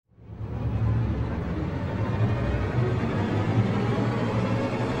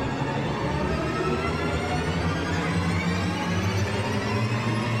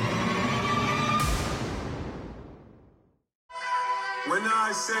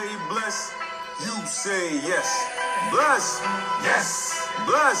I say bless, you say yes. Bless, yes.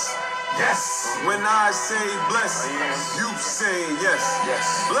 Bless, yes. When I say bless, you say yes. Yes.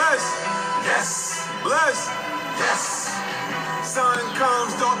 Bless, yes. Bless, yes. Sun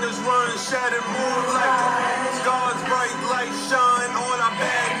comes, darkness runs, shattered moonlight. God's bright light shine on our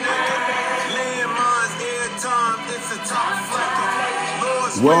bad nigga. Landmines, airtime, it's a top flicker.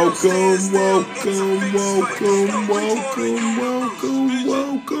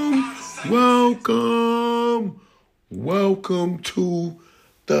 Welcome to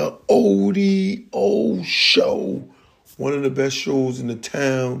the ODO show. One of the best shows in the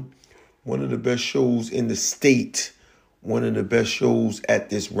town, one of the best shows in the state, one of the best shows at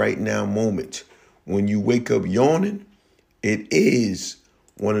this right now moment. When you wake up yawning, it is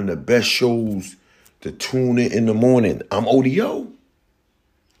one of the best shows to tune in the morning. I'm ODO,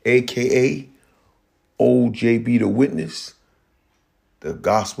 a.k.a. OJB the Witness, the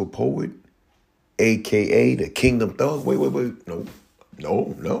Gospel Poet, a.k.a. the Kingdom Thug. Wait.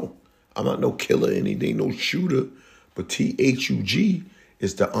 No. I'm not no killer, anything, no shooter. But THUG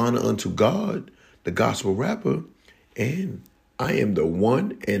is the honor unto God, the gospel rapper. And I am the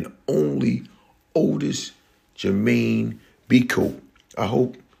one and only Otis Jermaine Biko. I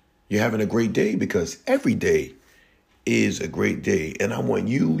hope you're having a great day, because every day is a great day. And I want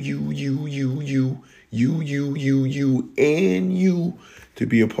you, and you to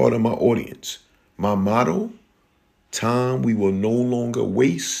be a part of my audience. My motto, time we will no longer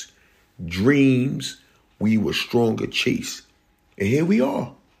waste, dreams we will stronger chase. And here we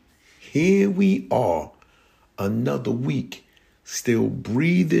are, another week, still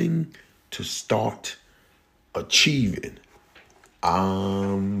breathing to start achieving.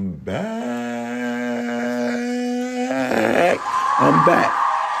 I'm back.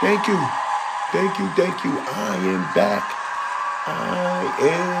 Thank you.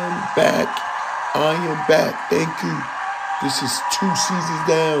 I am back. Thank you. This is 2 seasons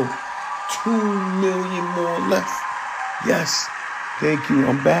down, 2 million more left. Yes. Thank you.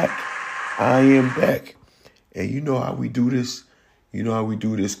 I'm back. I am back. And you know how we do this.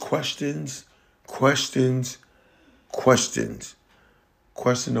 Questions. Question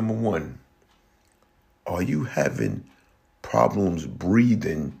number 1. Are you having problems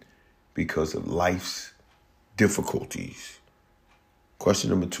breathing because of life's difficulties? Question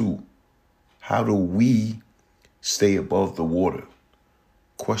number 2. How do we stay above the water?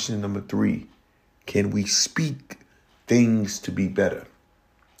 Question number 3. Can we speak things to be better?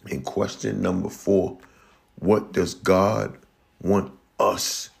 And question number 4. What does God want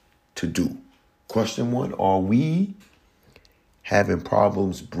us to do? Question 1. Are we having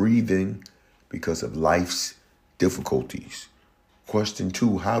problems breathing because of life's difficulties? Question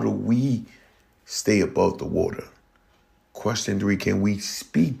 2. How do we stay above the water? Question 3. Can we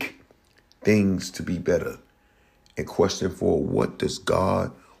speak things to be better? And question 4. What does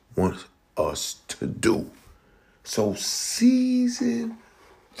God want us to do? So season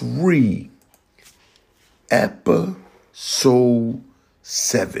 3, episode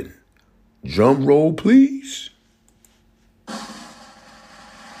 7. Drum roll, please.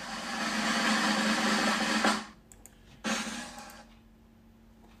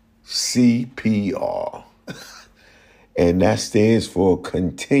 CPR. And that stands for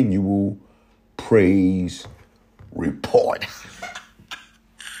Continual Praise Report.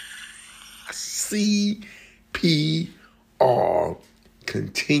 CPR,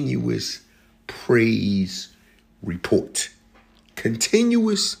 Continuous Praise Report.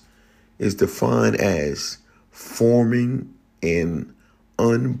 Continuous is defined as forming an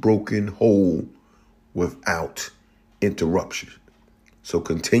unbroken whole without interruption. So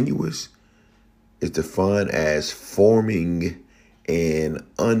continuous is defined as forming an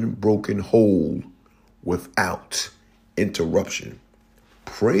unbroken whole without interruption.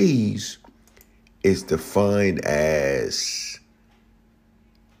 Praise is defined as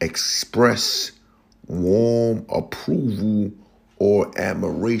express warm approval or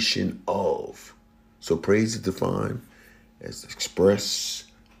admiration of. So praise is defined as express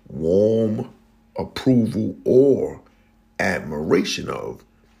warm approval or admiration of.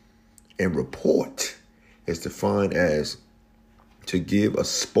 And report is defined as to give a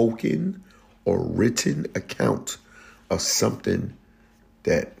spoken or written account of something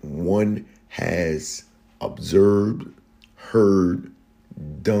that one has observed, heard,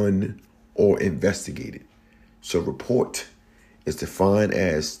 done, or investigated. So report is defined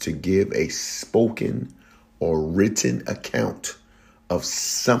as to give a spoken or written account of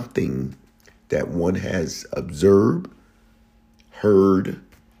something that one has observed, heard,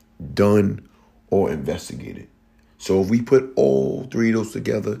 done, or investigated. So if we put all three of those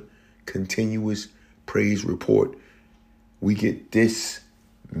together, continuous praise report, we get this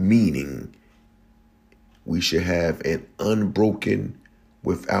meaning. We should have an unbroken,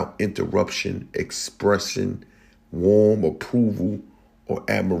 without interruption, expression, warm approval or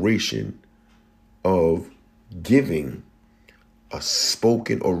admiration of giving a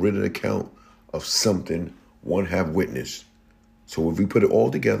spoken or written account of something one have witnessed. So if we put it all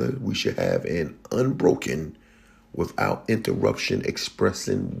together, we should have an unbroken, without interruption,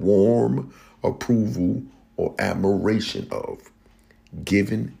 expressing warm approval or admiration of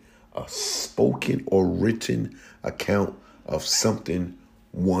giving a spoken or written account of something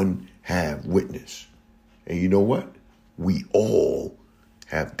one have witnessed. And you know what? We all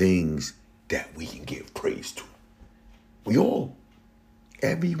have things that we can give praise to. We all,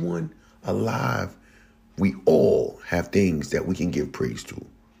 everyone alive, we all have things that we can give praise to.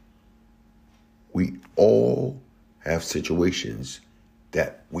 We all have situations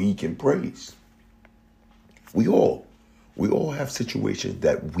that we can praise. We all have situations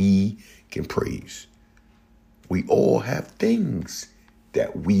that we can praise. We all have things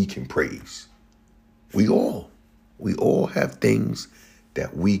that we can praise. We all have things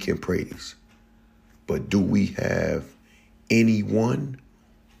that we can praise. But do we have anyone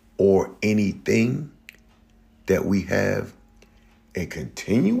or anything that we have a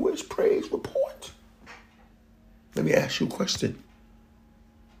continuous praise report? Let me ask you a question.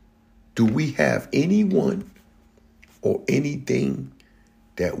 Do we have anyone or anything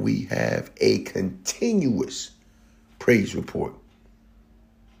that we have a continuous praise report?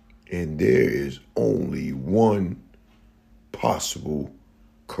 And there is only one possible,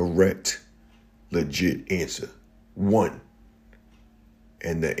 correct, legit answer. One.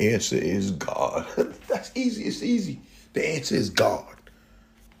 And the answer is God. That's easy. It's easy. The answer is God.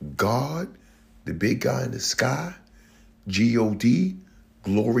 God, the big guy in the sky, G-O-D,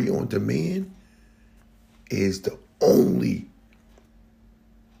 glory on demand, is the only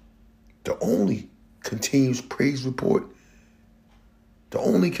continuous praise report. The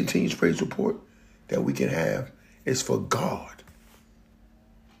only continuous praise report that we can have is for God.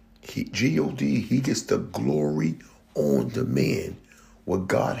 G-O-D, he gets the glory on demand. What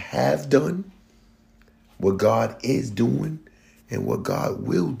God has done, what God is doing, and what God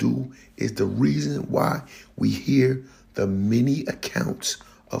will do is the reason why we hear the many accounts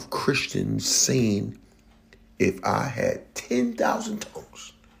of Christians saying, if I had 10,000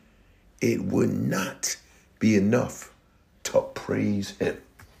 tongues, it would not be enough to praise him.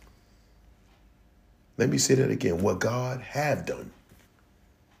 Let me say that again. What God have done,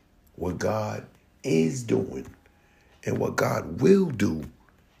 what God is doing, and what God will do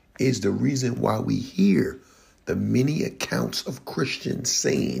is the reason why we hear the many accounts of Christians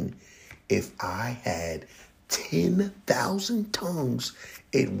saying, if I had 10,000 tongues,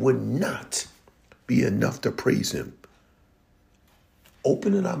 it would not be enough to praise him.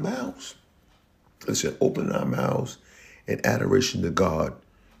 Opening our mouths. Listen, opening our mouths in adoration to God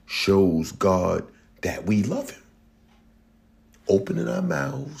shows God that we love him. Opening our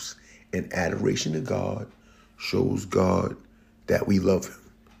mouths in adoration to God shows God that we love him.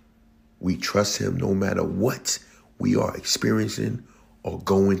 We trust him no matter what we are experiencing or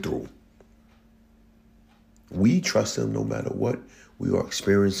going through. We trust him no matter what we are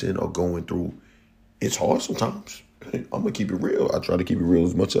experiencing or going through. It's hard sometimes. I'm gonna keep it real. I try to keep it real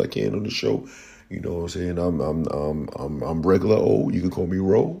as much as I can on the show. You know what I'm saying? I'm regular old. You can call me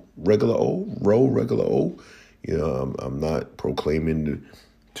regular old. You know, I'm not proclaiming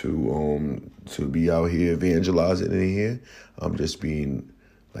to be out here evangelizing in here. I'm just being,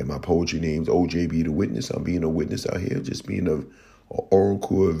 like my poetry name's OJB the Witness. I'm being a witness out here, just being a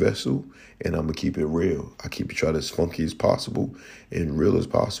oracle, a vessel, and I'm gonna keep it real. I keep it try as funky as possible and real as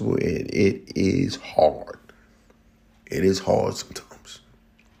possible, and it is hard. It is hard sometimes.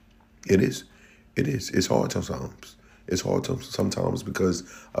 It is. It's hard sometimes. It's hard sometimes because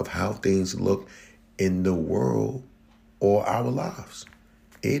of how things look in the world or our lives.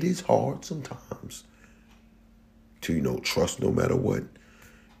 It is hard sometimes to, trust no matter what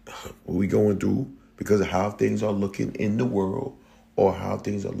we going through because of how things are looking in the world or how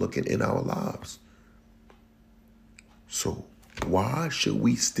things are looking in our lives. So why should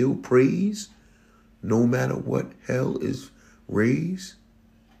we still praise no matter what hell is raised?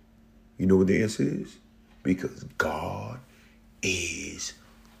 You know what the answer is? Because God is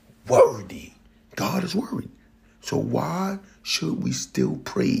worthy. God is worthy. So why should we still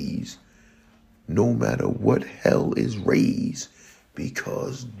praise no matter what hell is raised?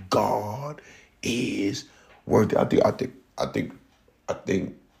 Because God is worthy. I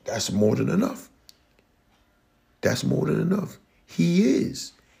think that's more than enough. That's more than enough. He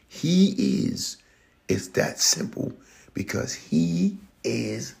is. He is. It's that simple because he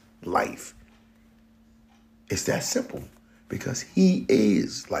is life. It's that simple because he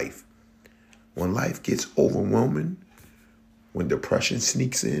is life. When life gets overwhelming, when depression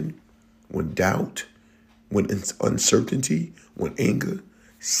sneaks in, when doubt, when uncertainty, when anger,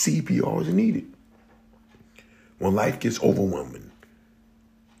 CPR is needed. When life gets overwhelming,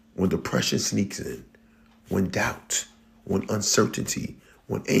 when depression sneaks in, when doubt, when uncertainty,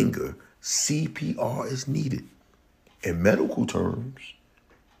 when anger, CPR is needed. In medical terms,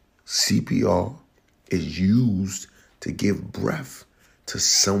 CPR is used to give breath to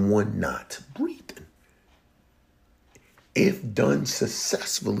someone not breathing. If done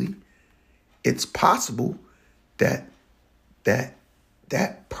successfully, it's possible that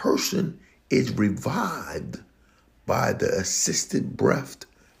person is revived by the assisted breath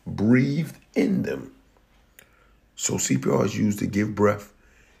breathed in them. So CPR is used to give breath.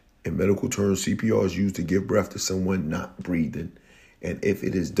 In medical terms, CPR is used to give breath to someone not breathing. And if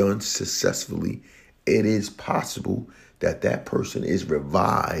it is done successfully, it is possible that that person is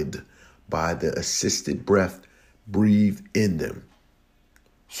revived by the assisted breath breathed in them.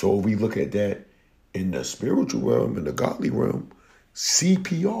 So we look at that in the spiritual realm, in the godly realm,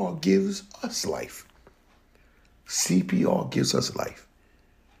 CPR gives us life. CPR gives us life.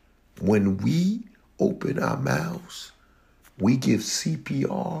 When we open our mouths, we give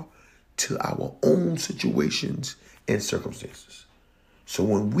CPR to our own situations and circumstances. So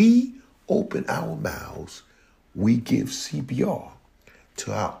when we open our mouths, we give CPR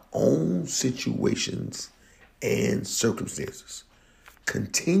to our own situations and circumstances.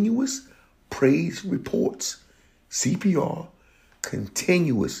 Continuous praise reports, CPR,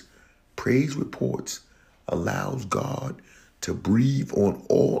 continuous praise reports allows God to breathe on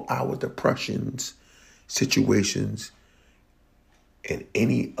all our depressions, situations, and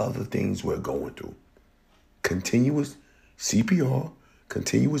any other things we're going through. Continuous CPR,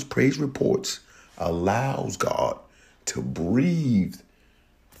 continuous praise reports allows God to breathe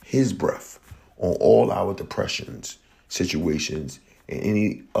his breath on all our depressions, situations, and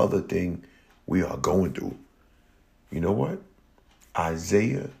any other thing we are going through. You know what?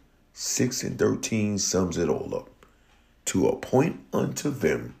 Isaiah 6:13 sums it all up. To appoint unto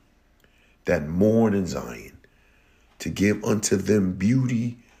them that mourn in Zion, to give unto them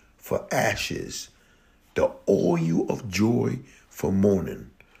beauty for ashes, the oil of joy for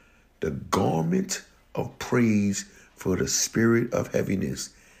mourning, the garment of praise for the spirit of heaviness,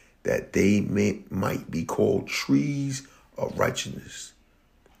 that they might be called trees of righteousness,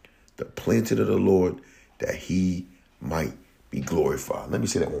 the planted of the Lord, that he might be glorified. Let me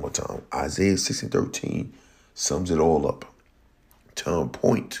say that one more time. Isaiah 6:13 sums it all up. To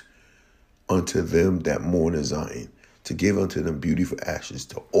appoint unto them that mourn in Zion, to give unto them beauty for ashes,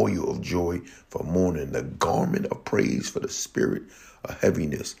 the oil of joy for mourning, the garment of praise for the spirit of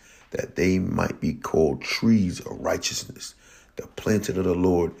heaviness, that they might be called trees of righteousness, the planted of the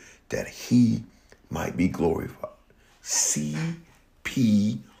Lord, that he might be glorified.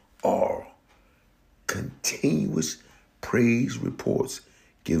 CPR, continuous praise reports,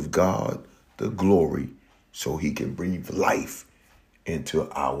 give God the glory so he can breathe life into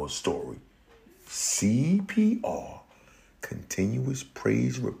our story. CPR, continuous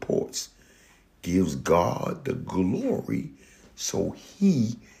praise reports, gives God the glory so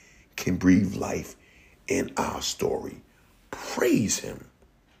he can breathe life in our story. Praise him,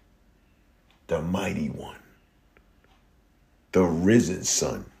 the mighty one, the risen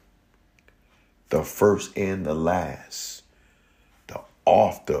Son, the first and the last, the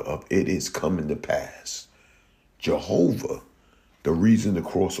author of it is coming to pass. Jehovah, the reason to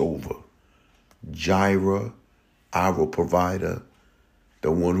cross over. Jireh, our provider,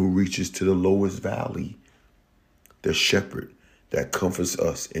 the one who reaches to the lowest valley, the shepherd that comforts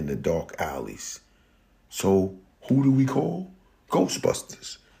us in the dark alleys. So who do we call?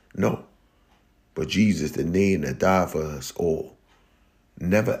 Ghostbusters. No, but Jesus, the name that died for us all.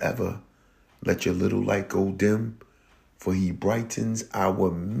 Never ever let your little light go dim, for he brightens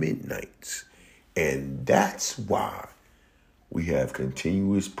our midnights. And that's why we have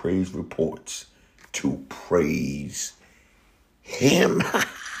continuous praise reports to praise him.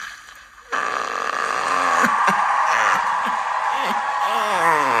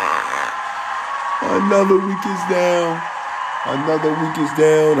 Another week is down. Another week is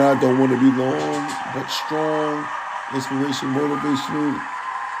down. I don't want to be long, but strong, inspiration, motivational.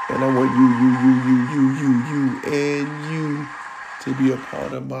 And I want you, and you to be a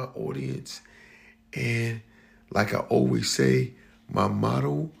part of my audience. And like I always say, my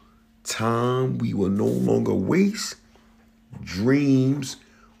motto, Time we will no longer waste. Dreams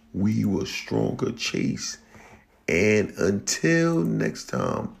we will stronger chase. And until next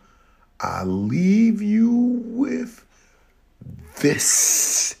time, I leave you with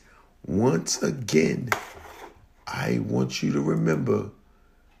this. Once again, I want you to remember,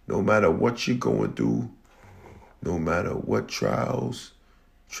 no matter what you're going through, no matter what trials,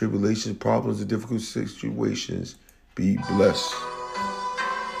 tribulations, problems, and difficult situations, be blessed.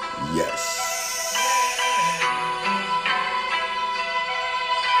 Yes.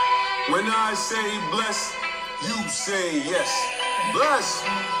 When I say bless, you say yes. Bless.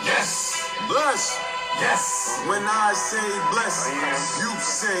 Yes. Bless. Yes. When I say bless, you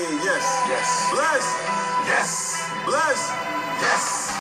say yes. Yes. Bless. Yes. Bless. Yes.